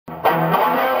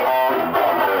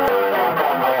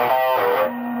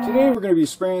we're going to be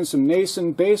spraying some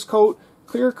Nason base coat,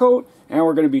 clear coat, and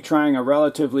we're going to be trying a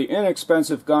relatively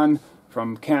inexpensive gun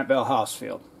from Campbell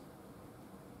Housefield.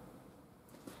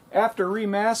 After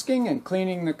remasking and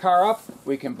cleaning the car up,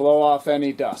 we can blow off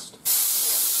any dust.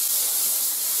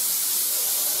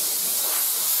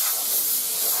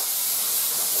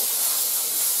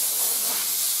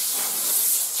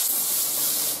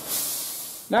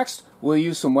 Next, we'll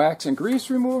use some wax and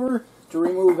grease remover to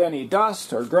remove any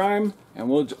dust or grime,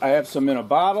 and I have some in a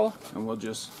bottle, and we'll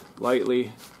just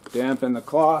lightly dampen the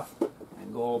cloth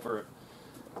and go over it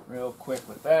real quick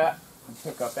with that and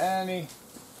pick up any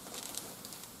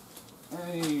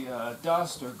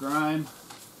dust or grime.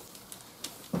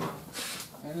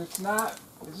 And it's not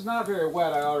very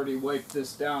wet. I already wiped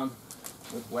this down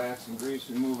with wax and grease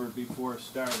remover before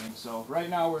starting. So right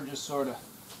now we're just sort of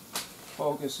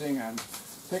focusing on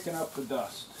picking up the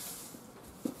dust.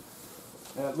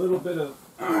 That little bit of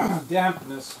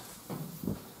dampness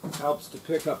helps to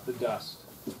pick up the dust.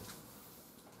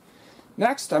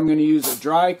 Next, I'm going to use a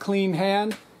dry, clean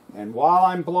hand, and while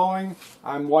I'm blowing,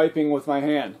 I'm wiping with my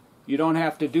hand. You don't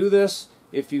have to do this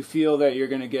if you feel that you're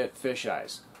going to get fish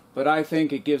eyes, but I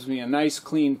think it gives me a nice,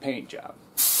 clean paint job.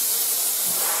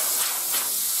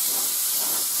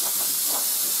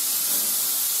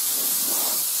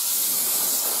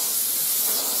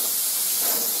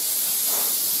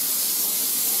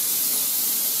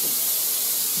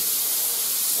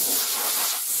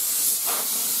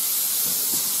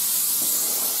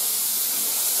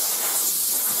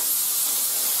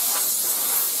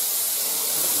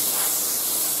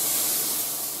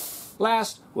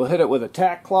 Last, we'll hit it with a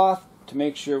tack cloth to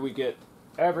make sure we get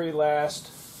every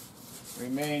last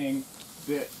remaining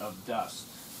bit of dust.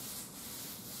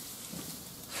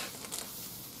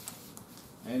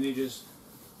 And you just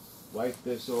wipe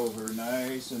this over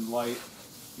nice and light.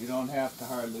 You don't have to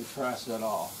hardly press at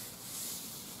all.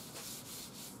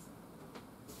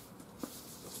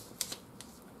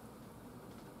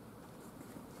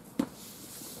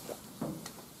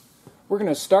 We're going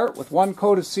to start with one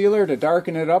coat of sealer to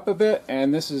darken it up a bit,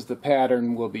 and this is the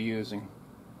pattern we'll be using.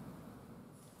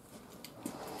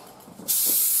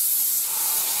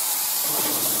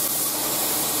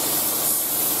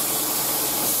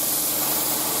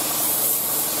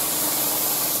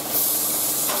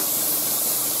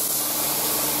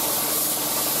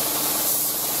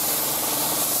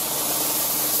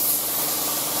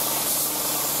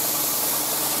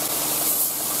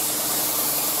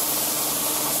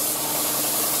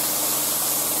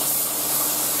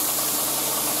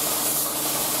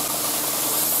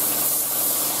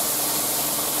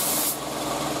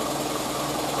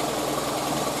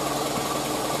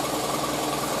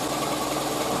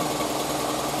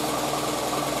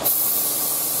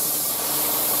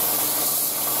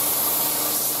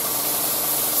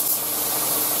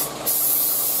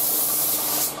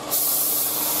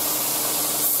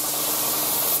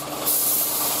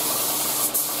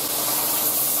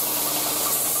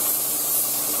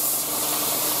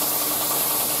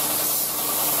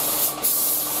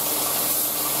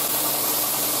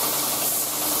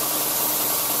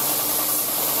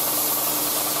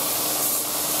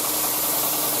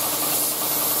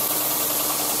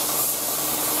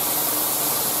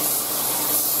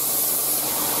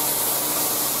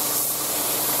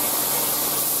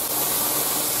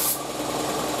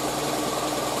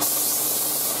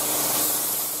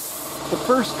 The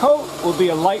first coat will be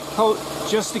a light coat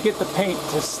just to get the paint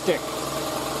to stick.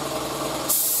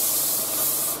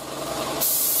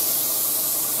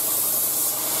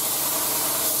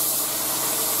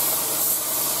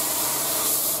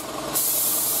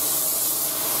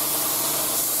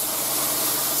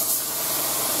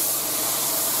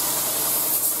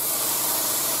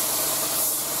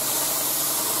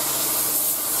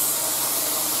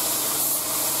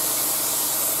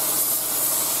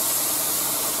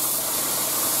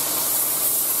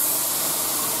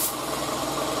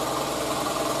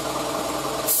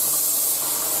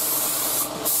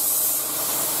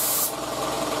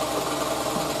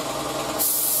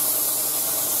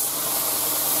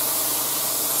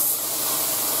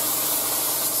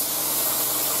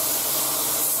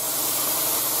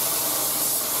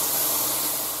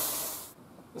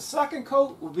 The second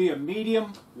coat will be a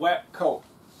medium wet coat.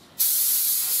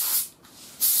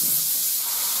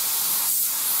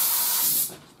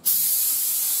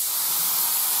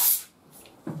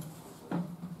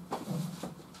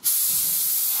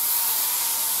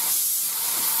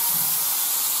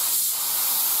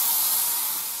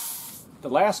 The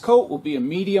last coat will be a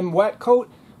medium wet coat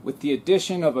with the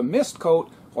addition of a mist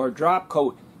coat or drop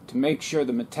coat to make sure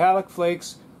the metallic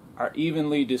flakes are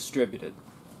evenly distributed.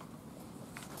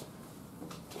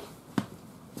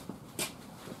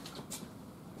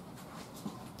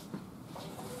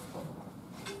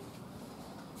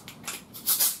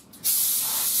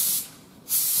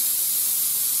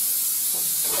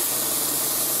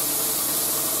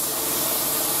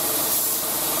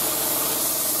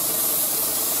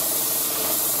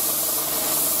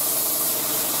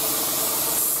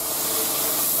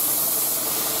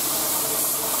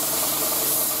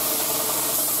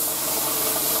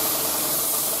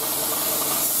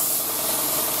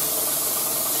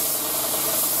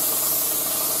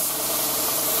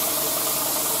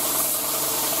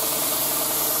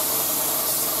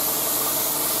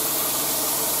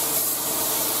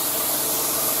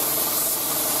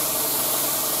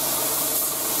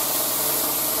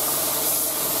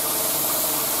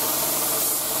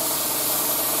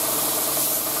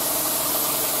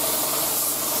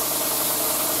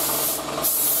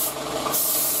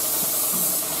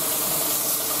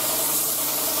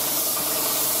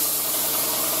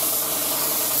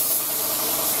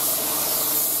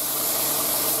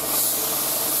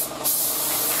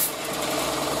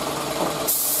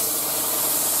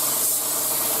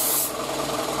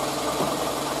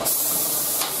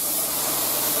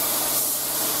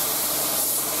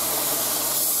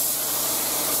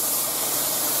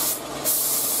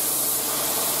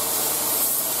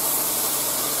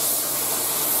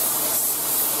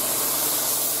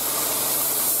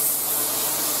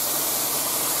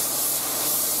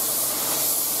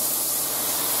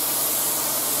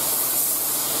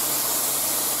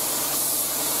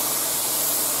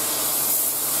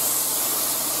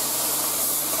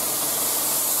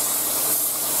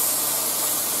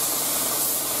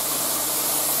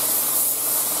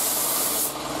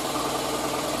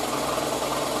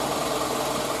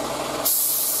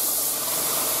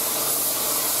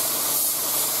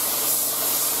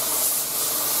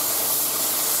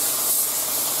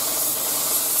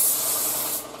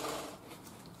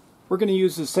 We're going to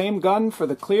use the same gun for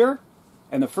the clear,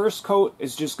 and the first coat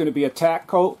is just going to be a tack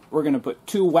coat. We're going to put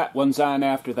 2 wet ones on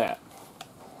after that.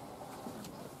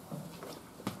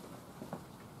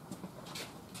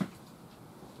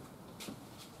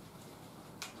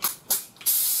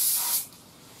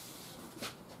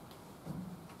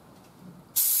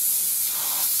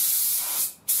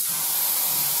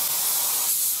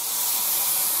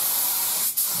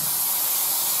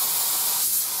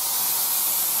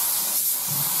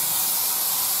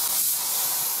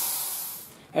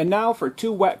 And now for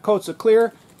 2 wet coats of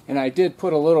clear, and I did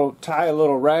put tie a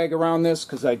little rag around this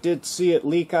because I did see it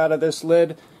leak out of this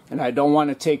lid, and I don't want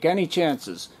to take any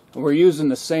chances. And we're using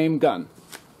the same gun.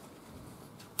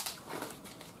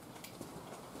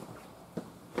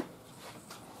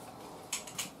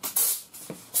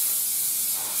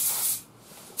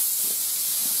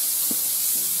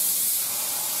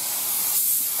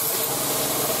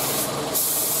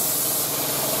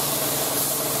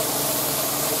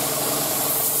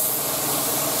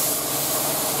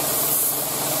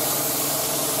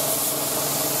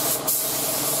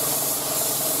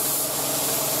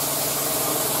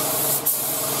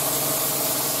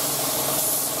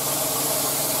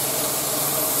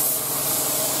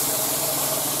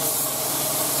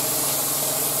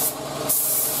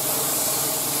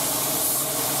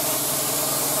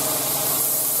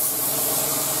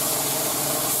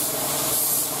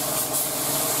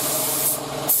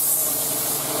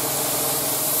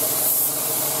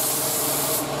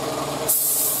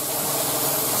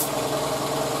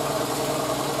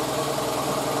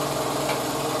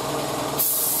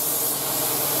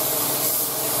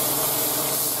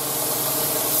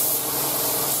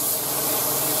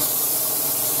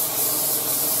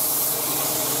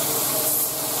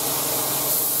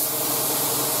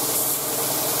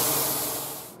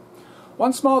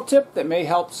 One small tip that may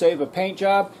help save a paint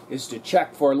job is to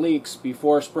check for leaks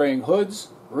before spraying hoods,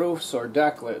 roofs, or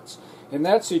deck lids. In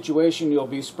that situation, you'll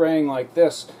be spraying like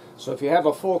this. So if you have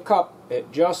a full cup,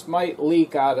 it just might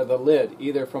leak out of the lid,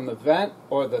 either from the vent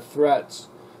or the threads.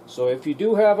 So if you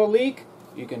do have a leak,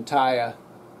 you can tie a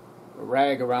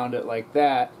rag around it like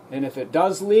that, and if it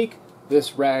does leak,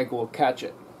 this rag will catch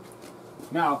it.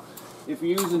 Now, if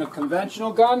you're using a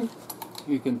conventional gun,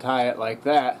 you can tie it like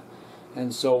that.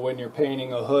 And so when you're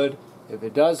painting a hood, if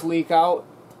it does leak out,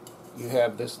 you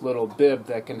have this little bib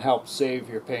that can help save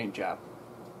your paint job.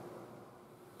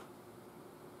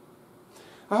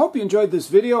 I hope you enjoyed this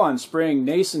video on spraying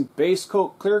Nason Base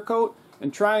Coat Clear Coat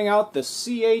and trying out the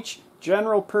CH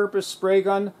General Purpose Spray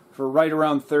Gun for right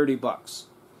around 30 bucks.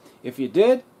 If you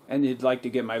did, and you'd like to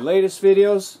get my latest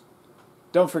videos,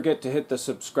 don't forget to hit the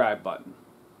subscribe button.